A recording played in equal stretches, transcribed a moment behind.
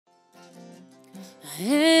I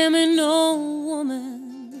am an old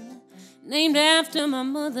woman named after my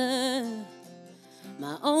mother.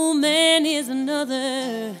 My old man is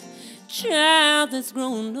another child that's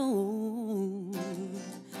grown old.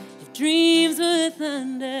 If dreams were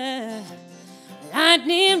thunder,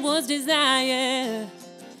 lightning was desire,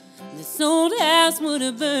 this old house would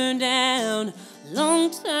have burned down a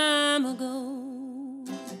long time ago.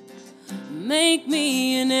 Make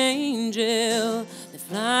me an angel that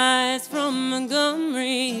flies from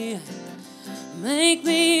Montgomery. Make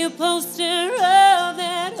me a poster of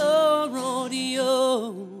that old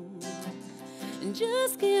rodeo. And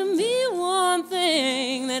just give me one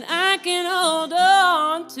thing that I can hold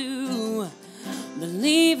on to.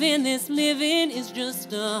 Believing this living is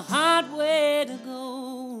just a hard way to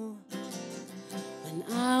go. When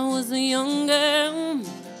I was a young girl,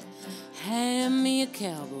 had me a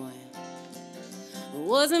cowboy.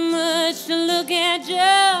 Wasn't much to look at,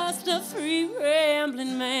 just a free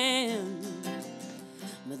rambling man.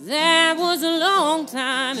 But that was a long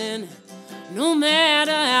time, and no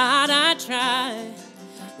matter how hard I try,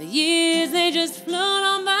 the years they just float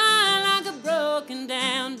on by like a broken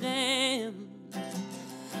down dam.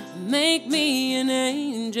 Make me an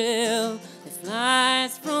angel that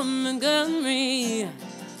flies from Montgomery.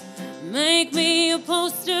 Make me a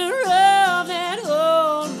poster of that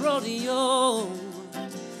old rodeo.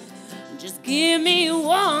 Just give me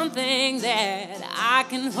one thing that I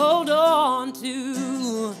can hold on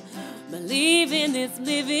to. Believing this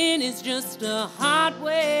living is just a hard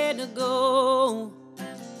way to go.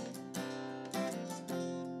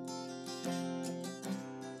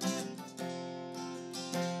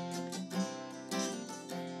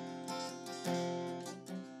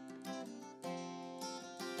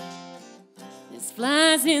 There's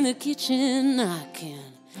flies in the kitchen, I can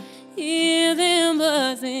hear them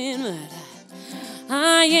buzzing, but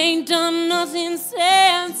I ain't done nothing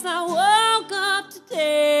since I woke up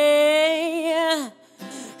today.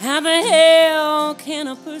 How the hell can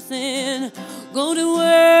a person go to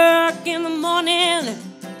work in the morning,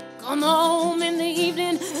 come home in the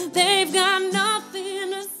evening, they've got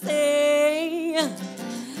nothing to say?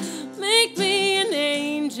 Make me an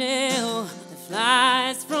angel that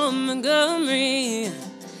flies from Montgomery.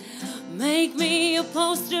 Make me a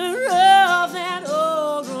poster of that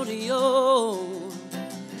old rodeo.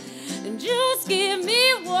 And just give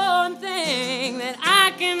me one thing that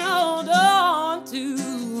I can hold on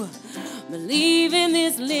to. Believing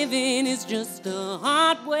this living is just a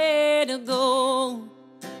hard way to go.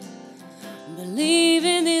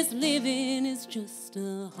 Believing this living is just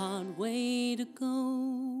a hard way to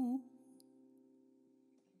go.